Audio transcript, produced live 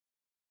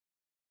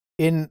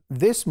In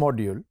this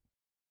module,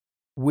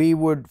 we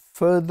would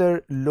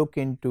further look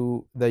into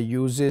the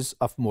uses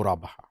of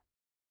murabaha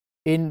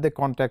in the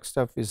context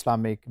of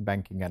Islamic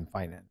banking and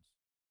finance.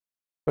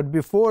 But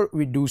before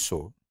we do so,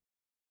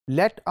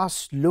 let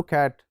us look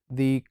at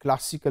the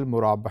classical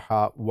murabaha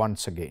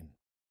once again.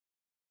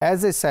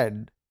 As I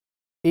said,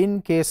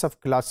 in case of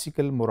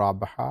classical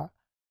murabaha,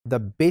 the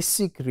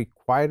basic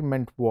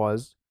requirement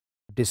was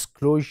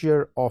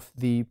disclosure of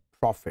the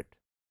profit.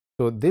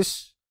 So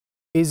this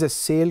is a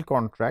sale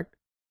contract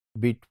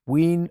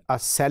between a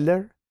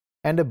seller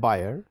and a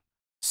buyer,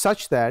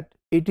 such that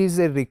it is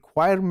a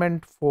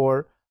requirement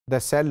for the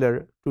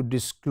seller to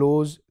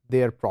disclose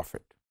their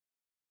profit.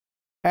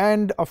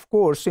 And of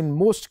course, in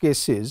most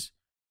cases,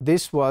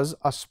 this was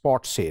a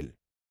spot sale.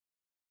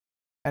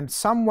 And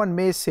someone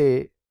may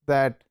say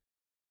that,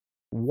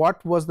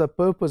 what was the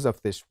purpose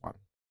of this one?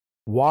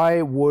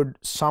 Why would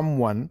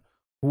someone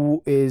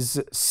who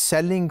is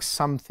selling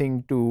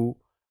something to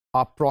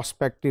a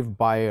prospective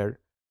buyer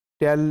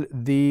tell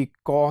the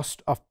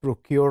cost of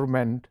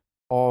procurement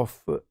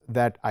of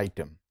that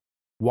item?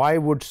 Why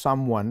would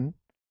someone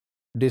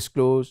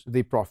disclose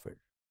the profit?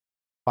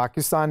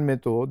 Pakistan में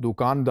तो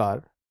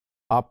दुकानदार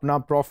अपना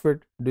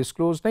profit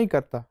disclose नहीं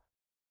करता.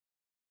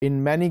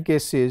 In many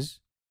cases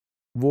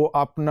वो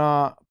अपना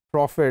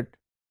profit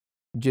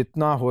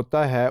जितना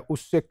होता है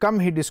उससे कम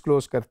ही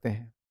डिस्क्लोज करते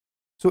हैं.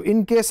 So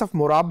in case of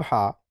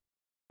murabaha,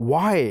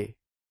 why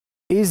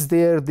is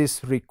there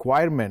this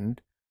requirement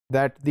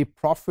that the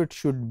profit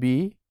should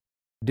be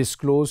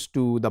disclosed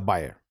to the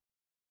buyer?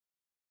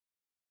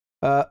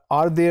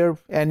 Are there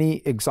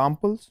any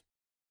examples?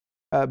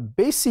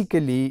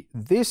 Basically,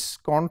 this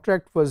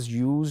contract was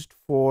used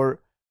for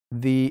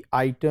the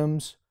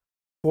items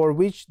for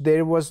which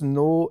there was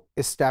no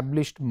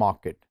established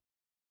market.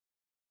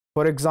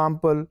 For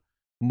example,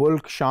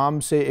 मुल्क शाम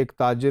से एक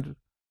ताजिर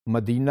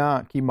Medina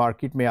की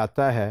market में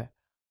आता है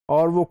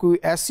और वो कोई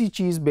ऐसी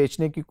चीज़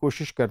बेचने की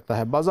कोशिश करता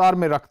है, बाज़ार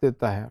में रख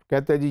देता है,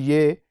 कहता है जी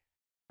ये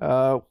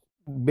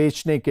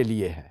बेचने के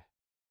लिए है.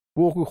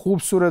 वो कोई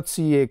खूबसूरत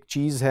सी एक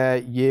चीज़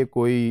है, ये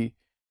कोई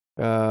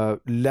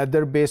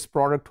लेदर बेस्ड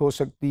प्रोडक्ट हो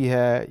सकती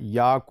है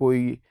या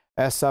कोई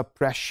ऐसा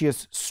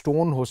प्रेशियस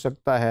स्टोन हो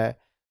सकता है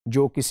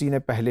जो किसी ने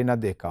पहले ना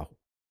देखा हो,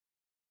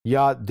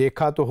 या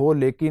देखा तो हो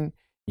लेकिन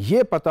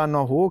ये पता ना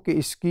हो कि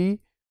इसकी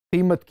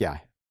कीमत क्या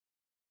है.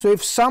 So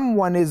if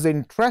someone is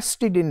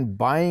interested in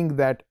buying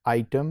that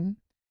item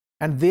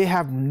and they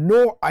have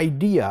no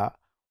idea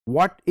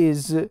what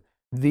is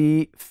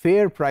the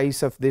fair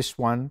price of this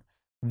one,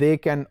 they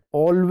can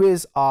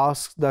always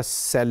ask the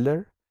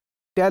seller,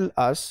 tell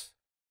us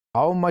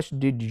how much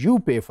did you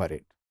pay for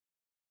it?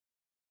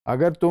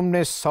 अगर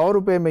तुमने 100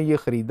 रुपए में ये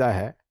ख़रीदा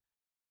है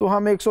तो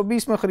हम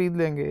 120 में ख़रीद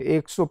लेंगे,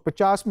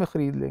 150 में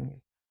ख़रीद लेंगे.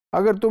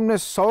 अगर तुमने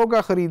 100 का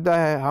ख़रीदा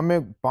है हमें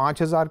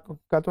 5000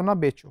 का तो ना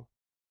बेचो.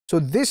 So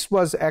this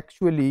was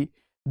actually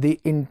the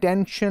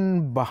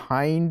intention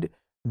behind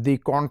the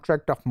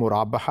contract of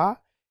murabaha.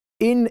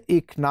 In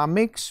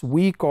economics,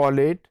 we call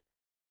it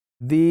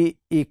the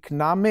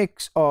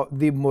economics, or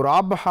the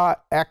murabaha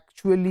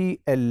actually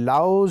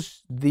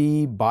allows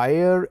the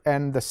buyer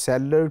and the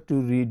seller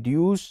to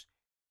reduce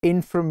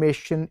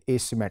information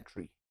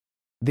asymmetry.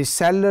 The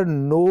seller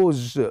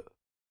knows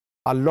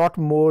a lot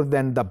more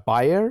than the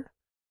buyer,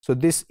 so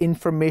this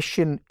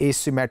information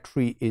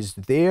asymmetry is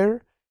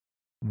there.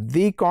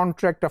 The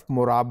contract of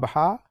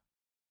murabaha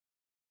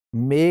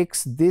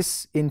makes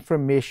this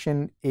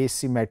information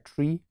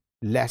asymmetry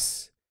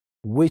less,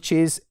 which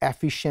is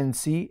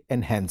efficiency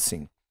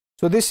enhancing.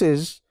 So this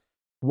is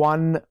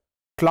one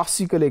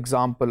classical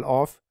example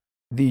of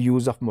the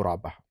use of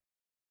murabaha.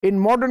 In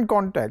modern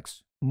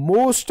context,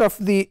 most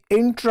of the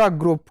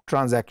intra-group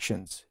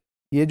transactions,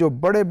 ये जो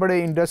बड़े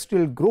बड़े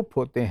industrial group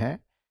होते हैं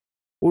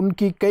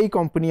उनकी कई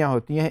कंपनियां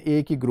होती हैं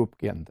एक ही ग्रुप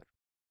के अंदर.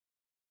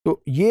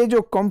 तो ये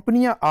जो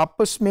कंपनियां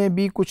आपस में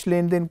भी कुछ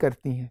लेन देन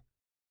करती हैं,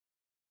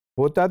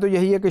 होता तो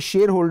यही है कि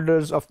share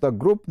holders of the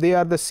group they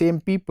are the same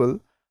people,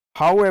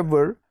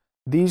 however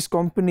these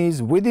companies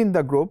within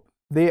the group,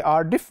 they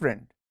are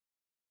different.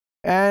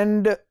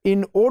 And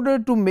in order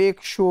to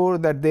make sure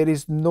that there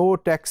is no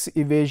tax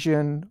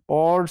evasion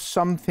or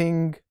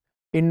something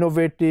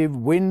innovative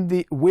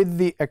with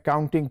the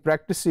accounting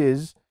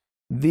practices,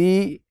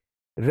 the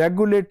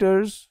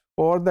regulators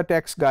or the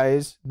tax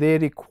guys, they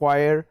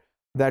require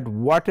that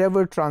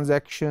whatever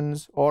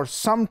transactions or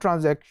some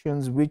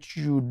transactions which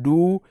you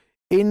do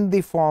in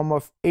the form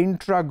of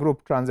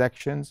intra-group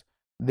transactions,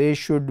 they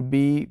should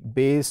be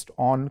based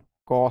on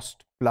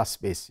cost plus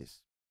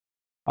basis,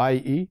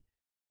 i.e.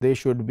 they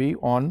should be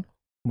on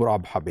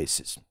murabaha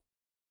basis.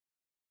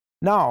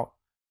 Now,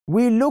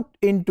 we looked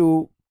into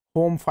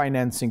home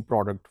financing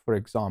product, for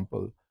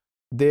example.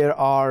 There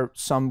are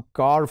some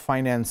car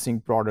financing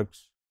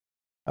products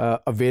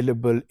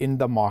available in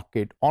the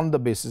market on the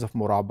basis of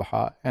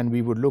murabaha, and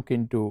we would look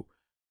into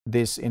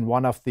this in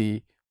one of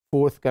the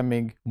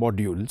forthcoming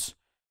modules.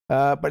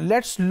 But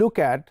let's look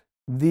at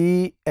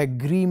the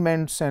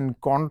agreements and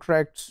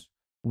contracts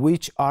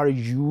which are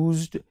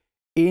used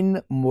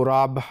in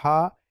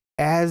murabaha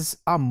as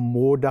a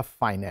mode of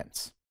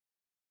finance.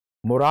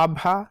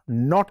 मुराबहा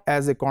not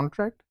as a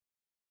contract.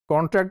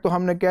 Contract तो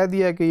हमने कह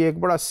दिया कि ये एक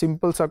बड़ा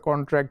simple सा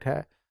contract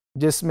है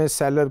जिसमें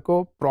सेलर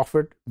को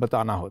प्रॉफिट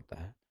बताना होता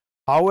है.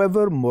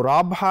 However,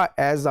 मुराबहा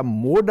as a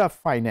mode of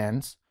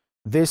finance,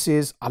 this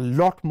is a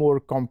lot more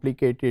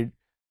complicated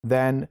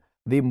than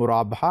the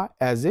मुराबहा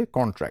as a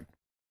contract.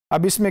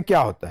 अब इसमें क्या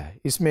होता है?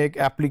 इसमें एक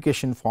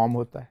एप्लीकेशन फॉर्म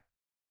होता है.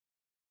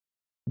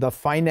 The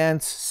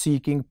finance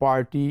seeking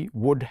party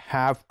would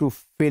have to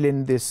fill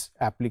in this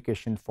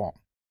application form.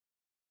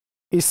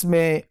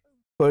 इसमें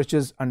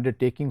purchase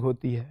undertaking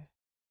होती है,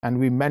 and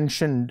we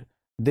mentioned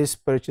this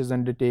purchase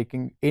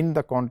undertaking in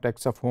the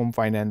context of home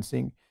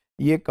financing.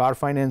 ये car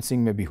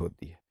financing में भी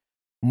होती है.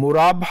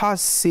 मुराबहा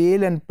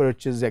sale and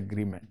purchase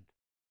agreement.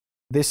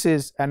 This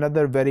is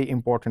another very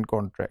important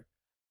contract.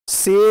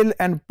 Sale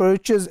and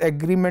purchase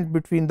agreement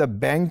between the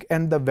bank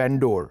and the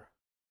vendor.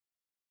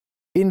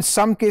 In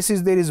some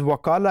cases, there is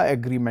wakala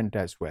agreement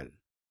as well.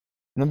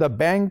 Now, the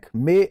bank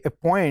may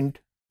appoint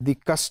the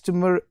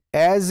customer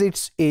as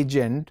its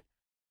agent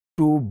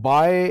to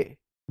buy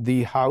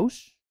the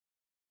house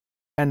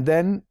and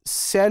then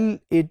sell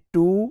it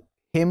to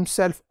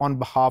himself on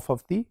behalf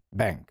of the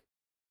bank.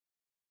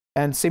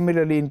 And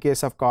similarly, in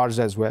case of cars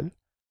as well,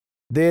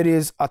 there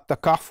is a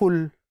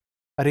takaful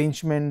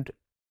arrangement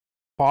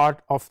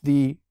part of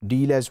the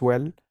deal as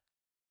well.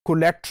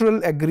 Collateral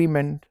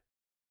agreement.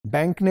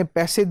 Bank ने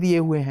पैसे दिए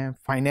हुए हैं,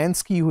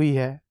 finance की हुई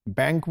है,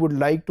 bank would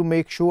like to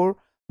make sure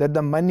that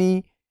the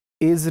money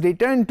is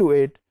returned to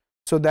it,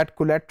 so that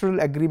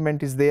collateral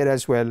agreement is there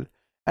as well.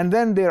 And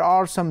then there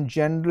are some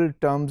general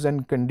terms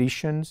and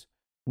conditions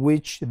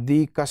which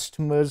the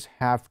customers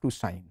have to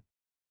sign.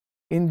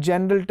 In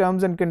general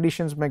terms and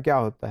conditions में क्या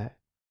होता है?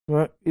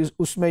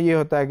 उसमें ये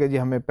होता है कि जी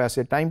हमें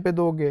पैसे टाइम पे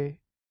दोगे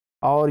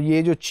और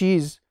ये जो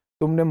चीज़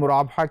तुमने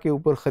मुराबहा के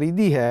ऊपर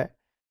ख़रीदी है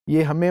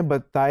ये हमें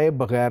बताए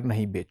बगैर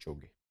नहीं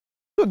बेचोगे.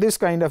 So this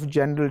kind of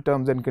general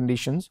terms and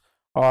conditions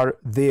are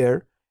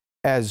there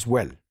as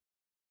well.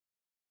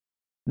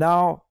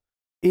 Now,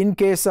 in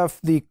case of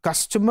the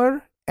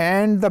customer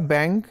and the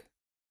bank,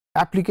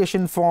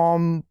 application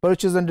form,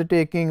 purchase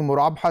undertaking,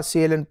 murabha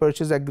sale and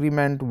purchase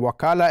agreement,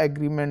 wakala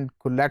agreement,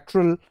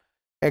 collateral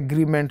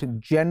agreement,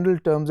 general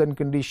terms and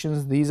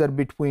conditions, these are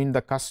between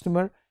the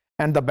customer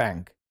and the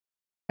bank.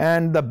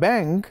 And the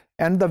bank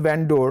and the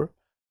vendor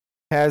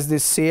has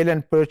this sale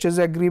and purchase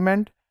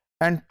agreement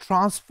and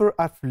transfer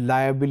of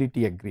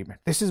liability agreement.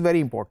 This is very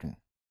important.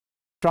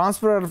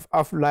 Transfer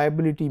of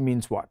liability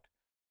means what?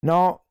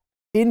 Now,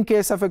 in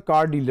case of a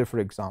car dealer, for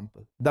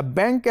example, the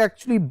bank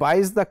actually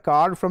buys the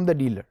car from the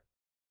dealer.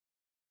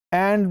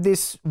 And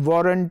this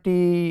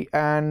warranty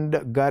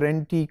and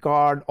guarantee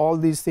card, all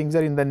these things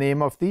are in the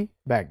name of the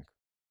bank.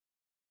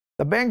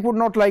 The bank would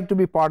not like to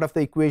be part of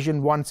the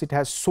equation once it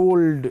has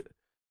sold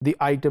the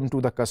item to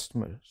the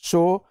customer.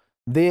 So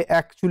they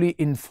actually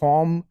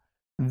inform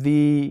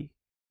the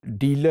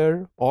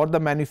dealer or the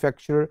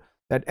manufacturer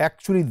that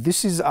actually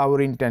this is our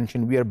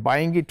intention. We are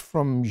buying it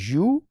from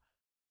you.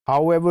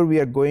 However, we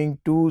are going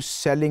to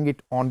selling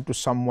it on to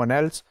someone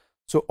else.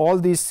 So all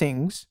these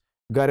things,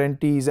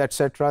 guarantees,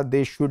 etc.,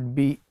 they should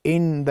be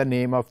in the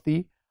name of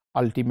the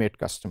ultimate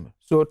customer.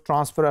 So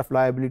transfer of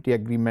liability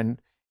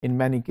agreement in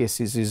many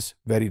cases is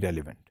very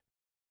relevant.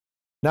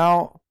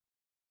 Now,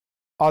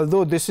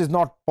 although this is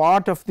not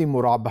part of the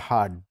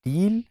murabaha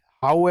deal,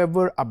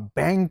 however, a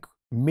bank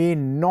may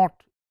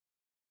not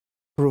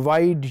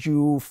provide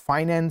you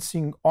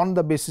financing on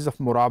the basis of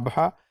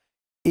murabaha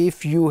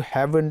if you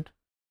haven't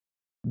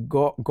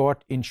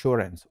got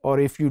insurance or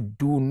if you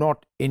do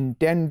not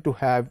intend to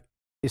have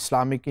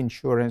Islamic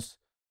insurance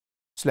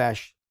 /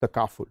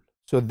 takaful.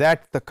 So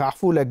that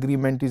takaful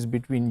agreement is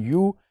between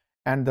you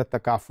and the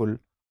takaful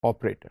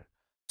operator.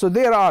 So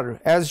there are,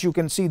 as you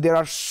can see, there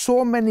are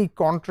so many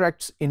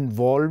contracts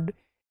involved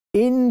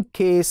in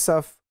case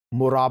of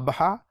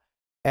murabaha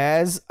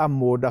as a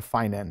mode of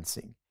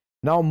financing.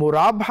 Now,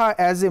 murabha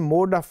as a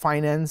mode of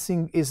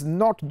financing is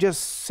not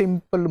just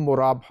simple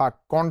murabha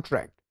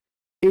contract.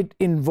 It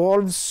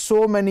involves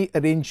so many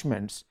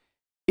arrangements.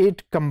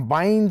 It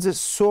combines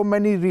so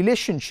many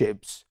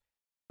relationships.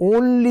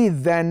 Only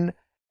then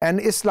an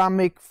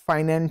Islamic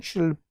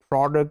financial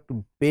product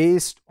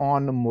based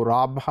on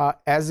murabha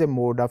as a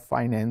mode of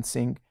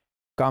financing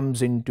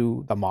comes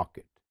into the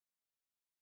market.